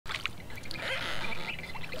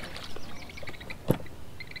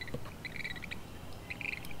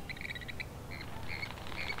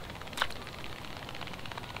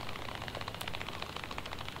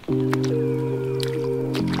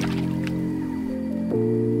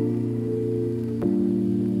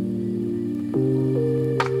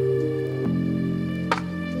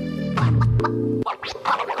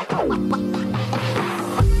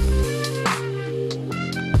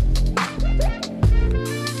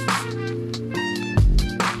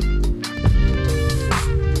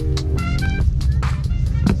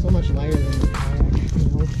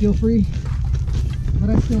feel free, but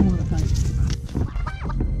I still want to fight.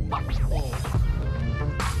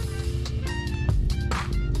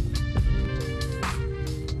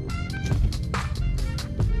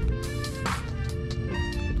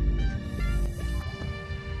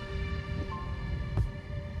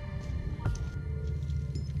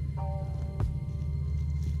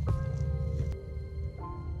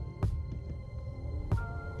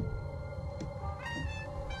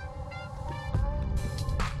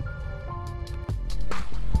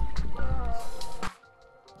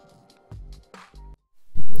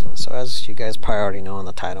 So as you guys probably already know in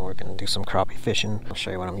the title, we're going to do some crappie fishing. I'll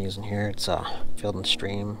show you what I'm using here. It's a Field and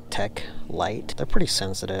Stream Tech Light. They're pretty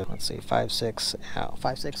sensitive. Let's see, 5.6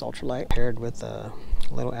 ultralight paired with a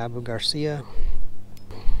little Abu Garcia.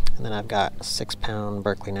 And then I've got a 6-pound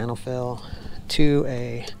Berkeley Nanofill to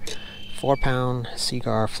a 4-pound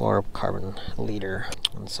Seagar fluorocarbon leader.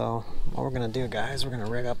 And so what we're going to do, guys, we're going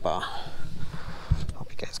to rig up a,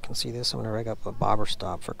 hope you guys can see this, I'm going to rig up a bobber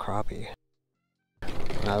stop for crappie.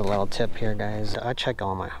 Another little tip here, guys, I check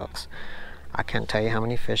all my hooks. I can't tell you how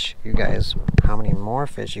many more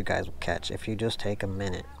fish you guys will catch if you just take a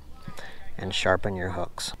minute and sharpen your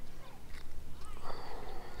hooks.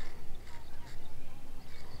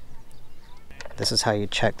 This is how you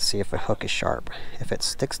check to see if a hook is sharp. If it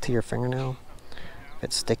sticks to your fingernail, if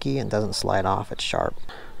it's sticky and doesn't slide off, it's sharp.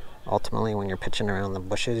 Ultimately, when you're pitching around the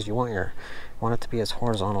bushes, you want it to be as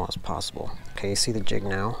horizontal as possible. Okay, you see the jig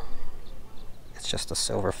now? It's just a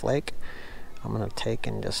silver flake. I'm gonna take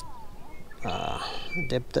and just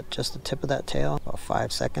dip just the tip of that tail, about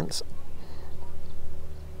 5 seconds.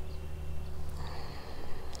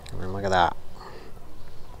 And then look at that.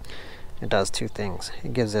 It does two things.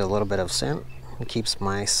 It gives it a little bit of scent. It keeps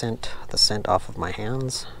the scent off of my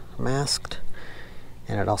hands masked.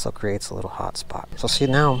 And it also creates a little hot spot. So see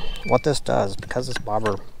now, what this does, because this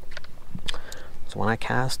bobber, so when I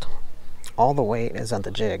cast, all the weight is on the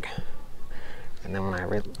jig. And then when I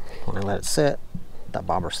let it sit, that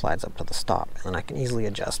bobber slides up to the stop, and then I can easily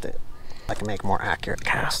adjust it. I can make more accurate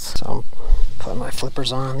casts. So I'm putting my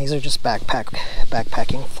flippers on. These are just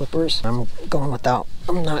backpacking flippers. I'm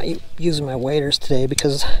not using my waders today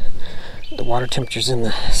because the water temperature's in the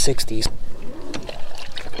 60s.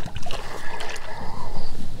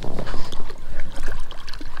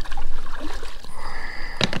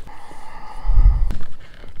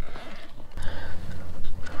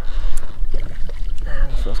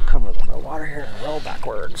 Let's cover the water here and roll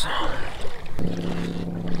backwards.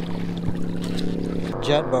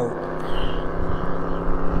 Jet boat.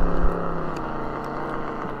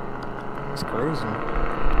 It's cruising.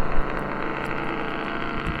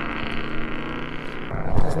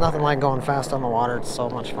 There's nothing like going fast on the water. It's so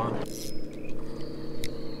much fun.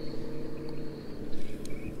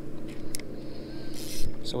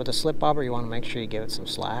 So with a slip bobber, you want to make sure you give it some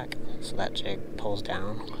slack so that jig pulls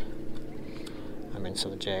down. So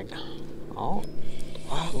the jig. Oh,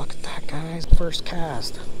 wow, look at that, guys. First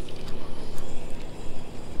cast.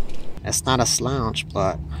 It's not a slouch,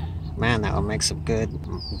 but man, that one makes a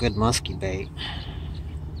good musky bait.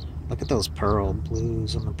 Look at those pearl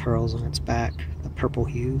blues and the pearls on its back, the purple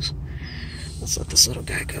hues. Let's let this little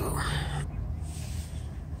guy go.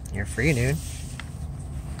 You're free, dude.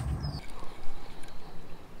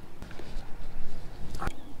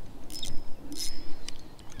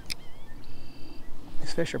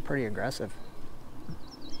 These fish are pretty aggressive.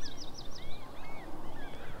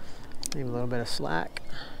 Leave a little bit of slack.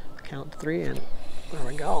 Count to 3 and there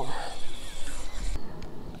we go.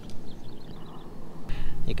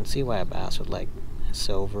 You can see why a bass would like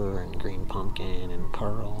silver and green pumpkin and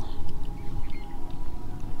pearl.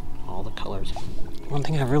 All the colors. One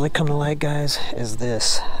thing I've really come to like, guys, is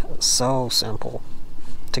this. So simple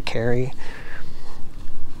to carry.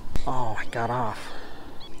 Oh, I got off.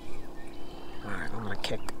 Alright, I'm gonna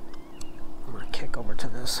kick over to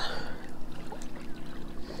this.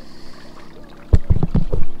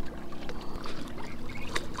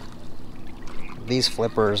 These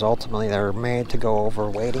flippers, ultimately, they're made to go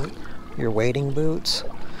over your wading boots,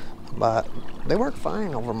 but they work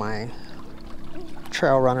fine over my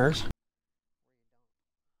trail runners.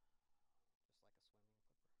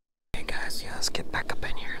 Hey guys, yeah, let's get back up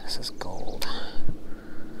in here. This is gold.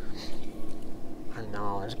 I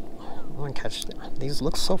know, there's one catch. These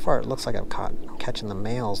look so far, it looks like I'm catching the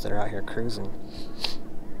males that are out here cruising.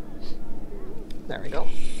 There we go.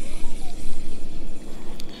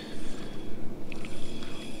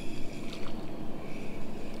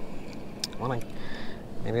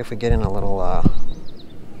 Maybe if we get in a little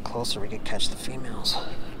closer, we could catch the females.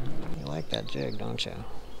 You like that jig, don't you?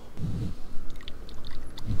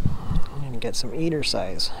 get some eater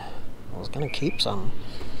size. I was gonna keep some.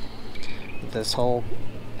 With this whole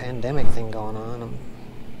pandemic thing going on, I'm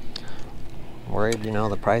worried, you know,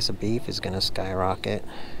 the price of beef is gonna skyrocket.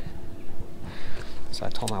 So I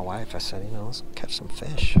told my wife, I said, you know, let's catch some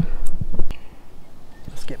fish.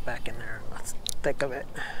 Let's get back in there and let's thick of it.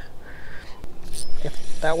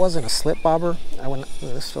 If that wasn't a slip bobber, I wouldn't.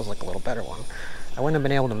 This feels like a little better one. I wouldn't have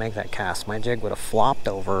been able to make that cast. My jig would have flopped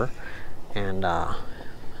over and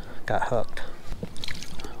got hooked.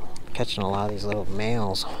 Catching a lot of these little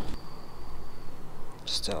males.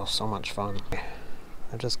 Still so much fun.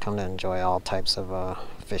 I've just come to enjoy all types of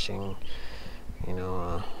fishing. You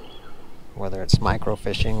know, whether it's micro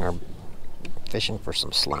fishing or fishing for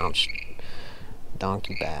some slouch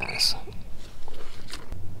donkey bass.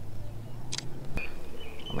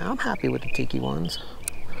 I mean, I'm happy with the tiki ones.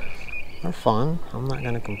 They're fun. I'm not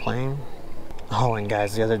gonna complain. Oh, and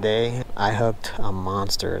guys, the other day I hooked a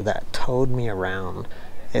monster that towed me around.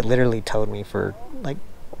 It literally towed me for like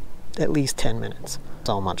at least 10 minutes.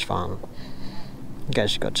 So much fun. You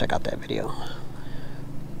guys should go check out that video.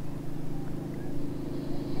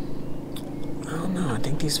 I don't know, I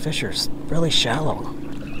think these fish are really shallow.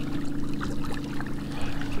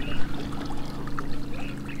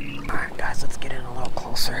 Alright guys, let's get in a little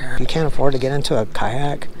closer here. If you can't afford to get into a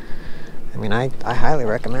kayak, I mean, I highly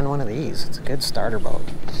recommend one of these. It's a good starter boat.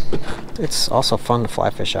 It's also fun to fly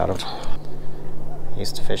fish out of. I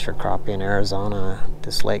used to fish for crappie in Arizona,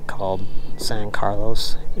 this lake called San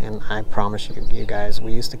Carlos, and I promise you guys,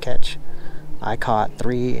 we used to catch, I caught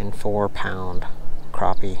 3 and 4 pound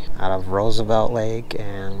crappie out of Roosevelt Lake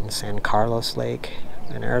and San Carlos Lake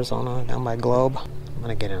in Arizona, down by Globe. I'm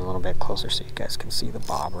gonna get in a little bit closer so you guys can see the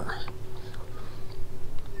bobber.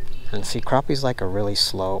 And see, crappie's like a really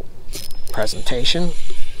slow presentation.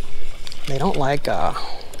 They don't like a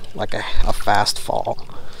fast fall.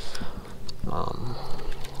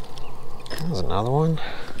 There's another one.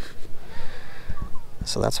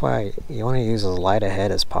 So that's why you want to use as light a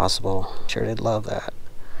head as possible. Sure did love that.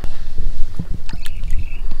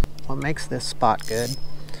 What makes this spot good,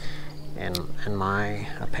 in my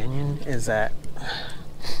opinion, is that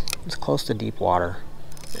it's close to deep water,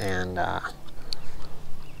 and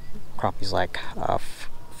crappie's like a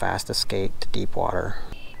fast escape to deep water.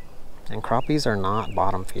 And crappies are not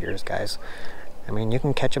bottom feeders, guys. I mean, you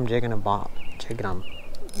can catch them jigging a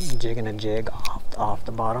jig off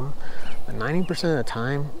the bottom, but 90% of the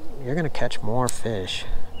time you're gonna catch more fish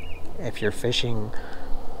if you're fishing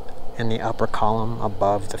in the upper column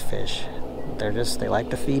above the fish. They like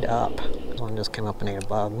to feed up. This one just came up and ate a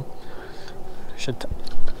bug. Should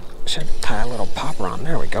tie a little popper on.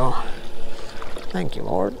 There we go. Thank you,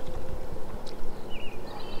 Lord.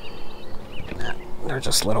 They're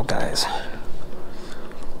just little guys.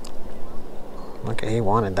 Okay, he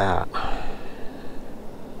wanted that.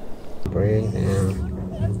 Breathe in.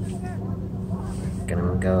 Get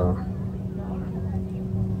him go.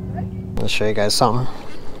 I'll show you guys something.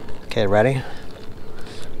 Okay, ready?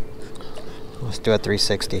 Let's do a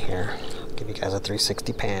 360 here. I'll give you guys a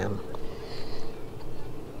 360 pan.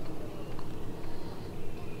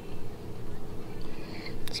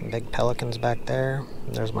 Some big pelicans back there.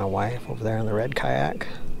 There's my wife over there in the red kayak.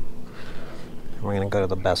 And we're gonna go to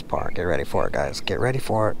the best part. Get ready for it, guys. Get ready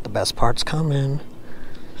for it. The best part's coming.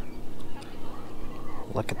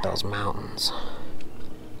 Look at those mountains.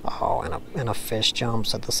 Oh, and a fish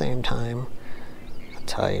jumps at the same time. I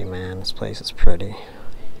tell you, man, this place is pretty.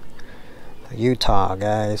 Utah,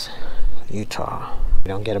 guys. Utah. If you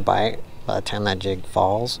don't get a bite by the time that jig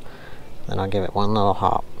falls, then I'll give it one little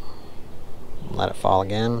hop. Let it fall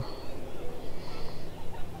again.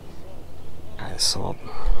 Alright, so I'll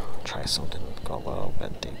try something, go a little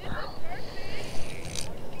bit deeper.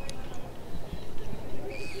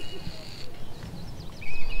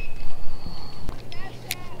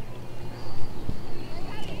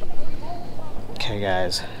 Okay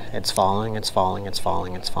guys, it's falling, it's falling, it's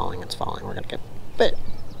falling, it's falling, it's falling. We're gonna get bit.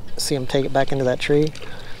 See him take it back into that tree?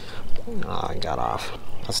 Oh, he got off.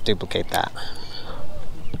 Let's duplicate that.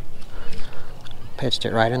 Pitched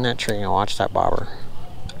it right in that tree and watch that bobber.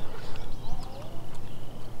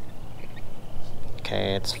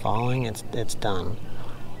 Okay, it's falling, it's done.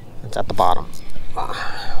 It's at the bottom.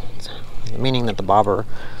 Meaning that the bobber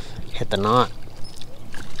hit the knot.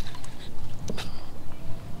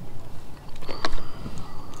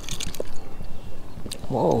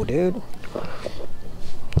 Whoa, dude.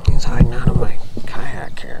 He's hiding out of my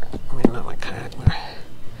kayak here. I mean, not my kayak, but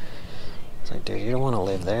it's like, dude, you don't want to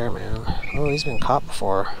live there, man. Oh, he's been caught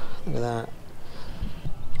before. Look at that.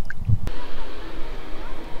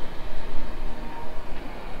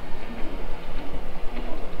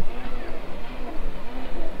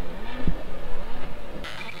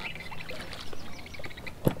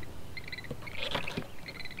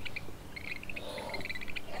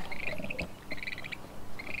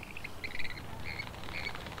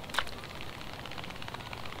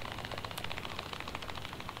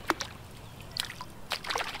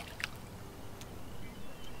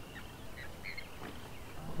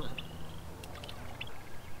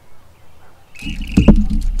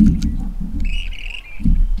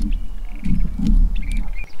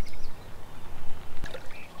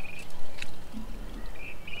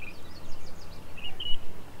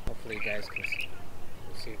 you guys can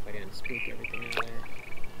see if I didn't spook everything out there.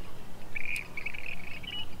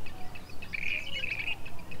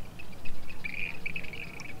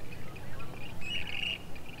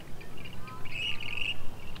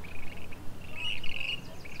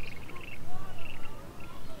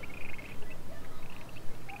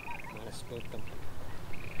 Might have spooked them.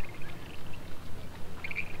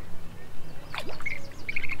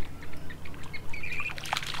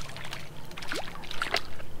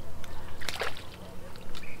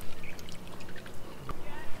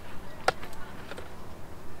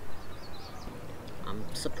 I'm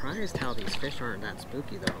surprised how these fish aren't that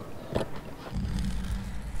spooky though.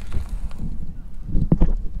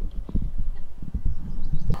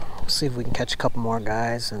 We'll see if we can catch a couple more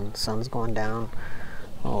guys, and the sun's going down.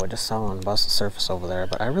 Oh, I just saw one bust the surface over there,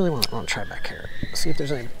 but I really want to try back here. See if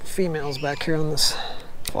there's any females back here on this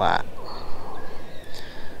flat.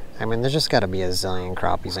 I mean, there's just got to be a zillion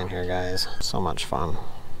crappies in here, guys. So much fun.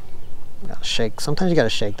 You gotta shake. Sometimes you got to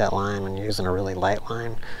shake that line when you're using a really light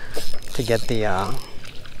line to get the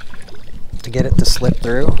to get it to slip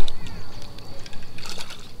through.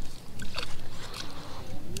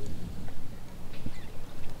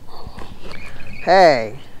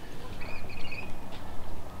 Hey.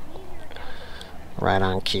 Right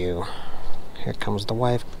on cue. Here comes the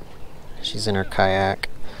wife. She's in her kayak.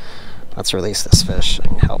 Let's release this fish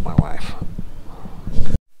and help my wife.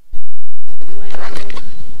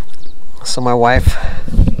 So my wife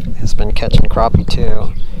has been catching crappie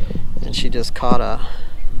too, and she just caught a,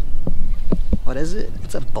 what is it?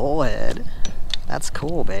 It's a bullhead. That's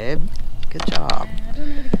cool, babe. Good job. Yeah, I don't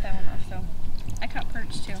know how to get that one off, so I caught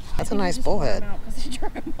perch too. That's a nice bullhead.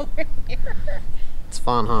 It's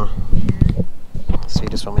fun, huh? Yeah. So you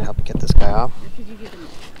just want me to help you get this guy off? Could you get him?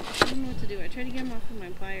 I don't know what to do. I tried to get him off with my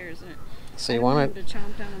pliers, and So you want to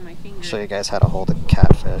chomp down on my finger. show you guys how to hold a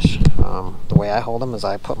catfish. The way I hold them is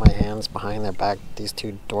I put my hands behind their back, these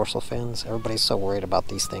two dorsal fins. Everybody's so worried about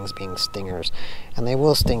these things being stingers, and they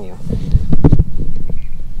will sting you.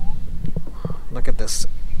 Look at this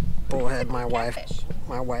bullhead my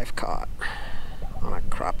wife caught on a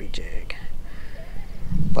crappie jig.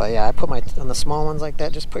 But yeah, I put on the small ones like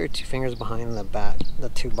that, just put your two fingers behind the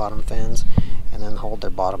two bottom fins, and then hold their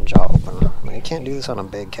bottom jaw open. I mean, you can't do this on a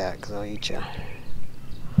big cat because they'll eat you.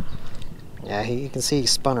 Yeah, you can see he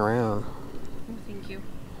spun around. Oh, thank you.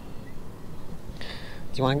 Do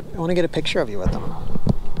you want to get a picture of you with them?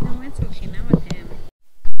 No, it's okay. Not with him.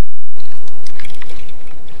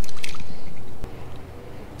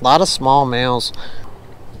 A lot of small males.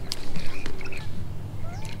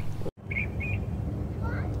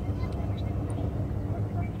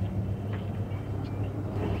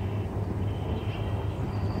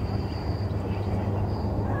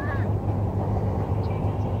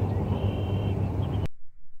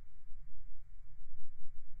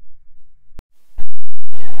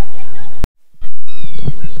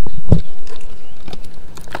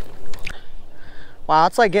 Wow,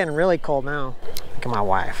 it's like getting really cold now. Look at my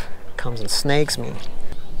wife. Comes and snakes me.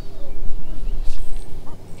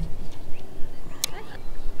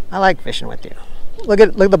 I like fishing with you. Look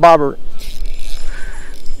at the bobber.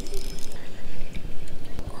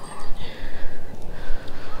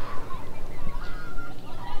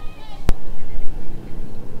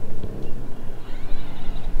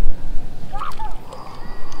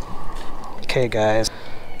 Okay guys,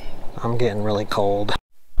 I'm getting really cold.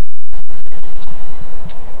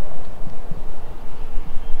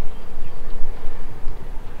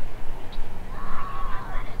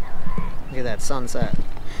 Look at that sunset.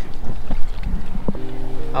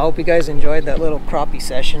 I hope you guys enjoyed that little crappie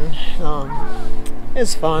session.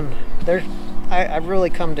 It's fun. I've really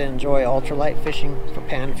come to enjoy ultralight fishing for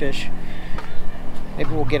panfish. Maybe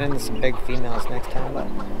we'll get into some big females next time, but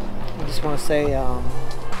I just want to say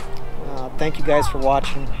thank you guys for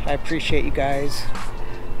watching. I appreciate you guys.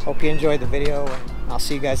 Hope you enjoyed the video, and I'll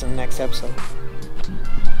see you guys in the next episode.